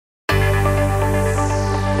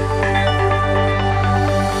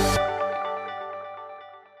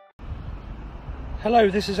Hello,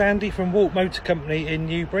 this is Andy from Walt Motor Company in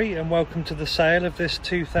Newbury, and welcome to the sale of this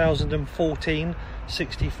 2014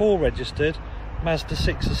 64 registered Mazda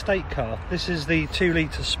 6 estate car. This is the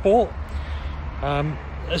 2-litre Sport.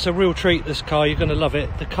 It's a real treat, this car. You're going to love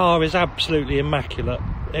it. The car is absolutely immaculate.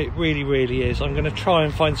 It really is. I'm going to try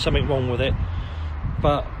and find something wrong with it,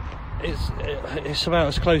 but it's about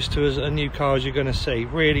as close to a new car as you're going to see.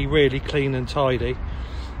 Really clean and tidy.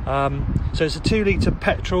 So it's a 2-litre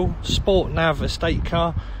petrol sport nav estate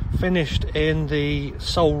car, finished in the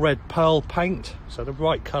Soul Red Pearl paint, so the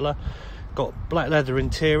right colour. Got black leather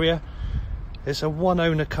interior. It's a one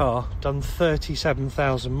owner car, done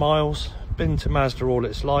 37,000 miles, been to Mazda all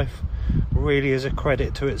its life. Really is a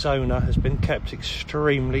credit to its owner, has been kept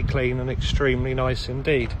extremely clean and extremely nice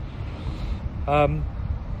indeed.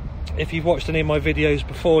 If you've watched any of my videos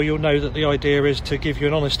before, you'll know that the idea is to give you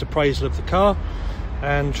an honest appraisal of the car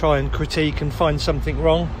and try and critique and find something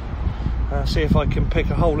wrong, see if I can pick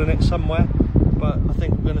a hole in it somewhere, but I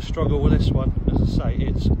think I'm going to struggle with this one. As I say,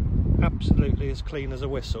 it's absolutely as clean as a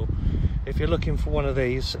whistle. If you're looking for one of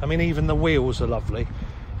these, I mean, even the wheels are lovely.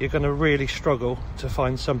 You're going to really struggle to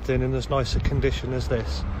find something in as nice a condition as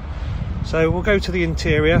this. So we'll go to the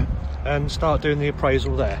interior and start doing the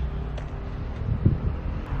appraisal there.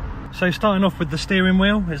 So starting off with the steering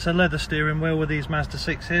wheel, it's a leather steering wheel with these Mazda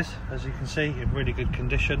 6s, as you can see, in really good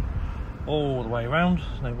condition all the way around.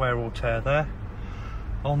 There's no wear or tear there.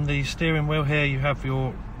 On the steering wheel here you have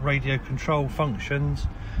your radio control functions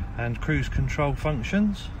and cruise control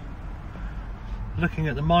functions. Looking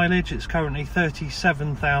at the mileage, it's currently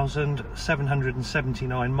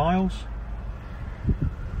 37,779 miles.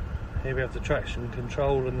 Here we have the traction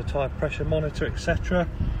control and the tyre pressure monitor, etc.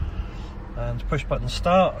 And push button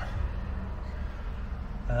start.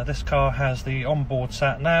 This car has the onboard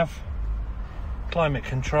sat nav, climate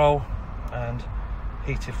control and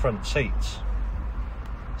heated front seats.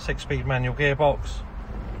 6-speed manual gearbox.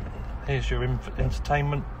 Here's your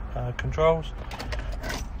entertainment controls.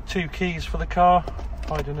 2 keys for the car,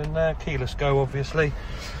 hiding in there, keyless go obviously.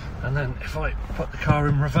 And then if I put the car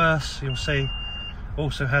in reverse, you'll see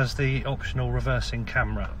also has the optional reversing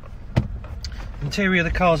camera. Interior of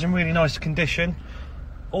the car's in really nice condition.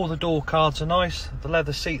 All the door cards are nice, the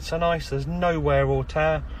leather seats are nice, there's no wear or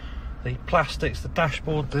tear. The plastics, the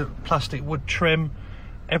dashboard, the plastic wood trim,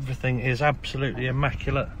 everything is absolutely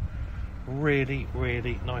immaculate. Really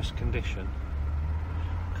nice condition.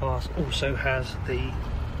 The car also has the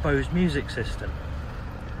Bose music system.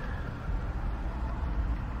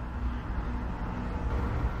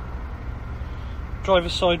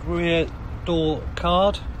 Driver's side rear door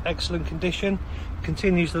card, excellent condition.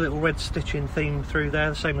 Continues the little red stitching theme through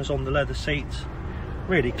there, the same as on the leather seats.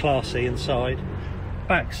 Really classy inside.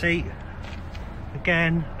 Back seat,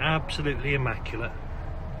 again, absolutely immaculate.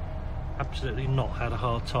 Absolutely not had a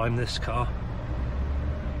hard time, this car.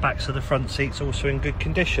 Backs of the front seats also in good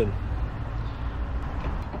condition.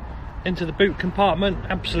 Into the boot compartment,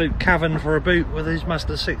 absolute cavern for a boot with these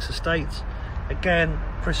Mazda 6 estates. Again,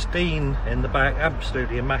 pristine in the back,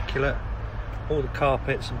 absolutely immaculate. All the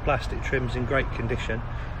carpets and plastic trims in great condition,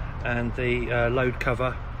 and the load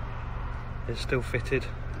cover is still fitted,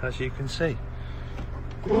 as you can see.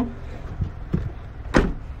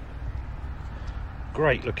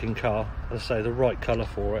 Great looking car, as I say, the right colour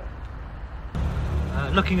for it.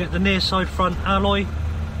 Looking at the near side front alloy,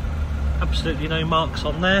 absolutely no marks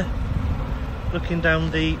on there. Looking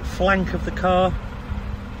down the flank of the car,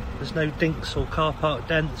 there's no dinks or car park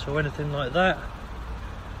dents or anything like that.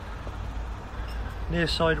 Near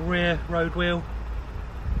side rear road wheel,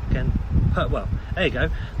 again, well, there you go.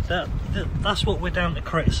 That's what we're down to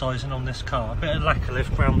criticising on this car, a bit of lack of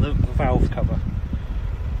lift around the valve cover.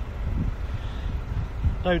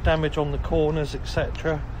 No damage on the corners,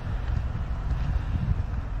 etc.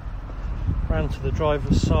 Round to the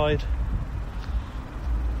driver's side.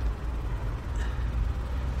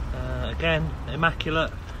 Again,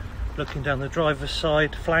 immaculate. Looking down the driver's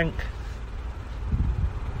side flank,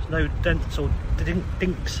 there's no dents or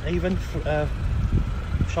dinks even,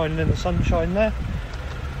 shining in the sunshine there.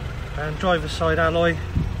 And driver's side alloy,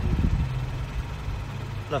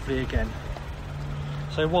 lovely again.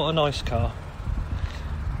 So what a nice car.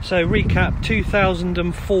 So recap,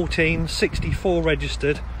 2014 64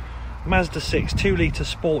 registered Mazda 6 2-litre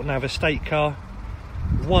Sport Nav estate car,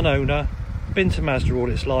 one owner, been to Mazda all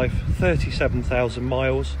its life, 37,000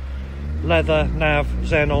 miles. Leather, nav,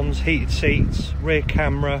 xenons, heated seats, rear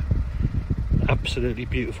camera. Absolutely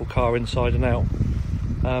beautiful car inside and out.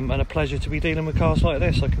 And a pleasure to be dealing with cars like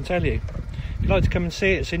this, I can tell you. If you'd like to come and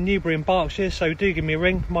see it, it's in Newbury in Berkshire, so do give me a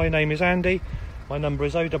ring. My name is Andy. My number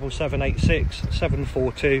is 07786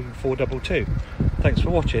 742 422. Thanks for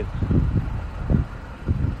watching.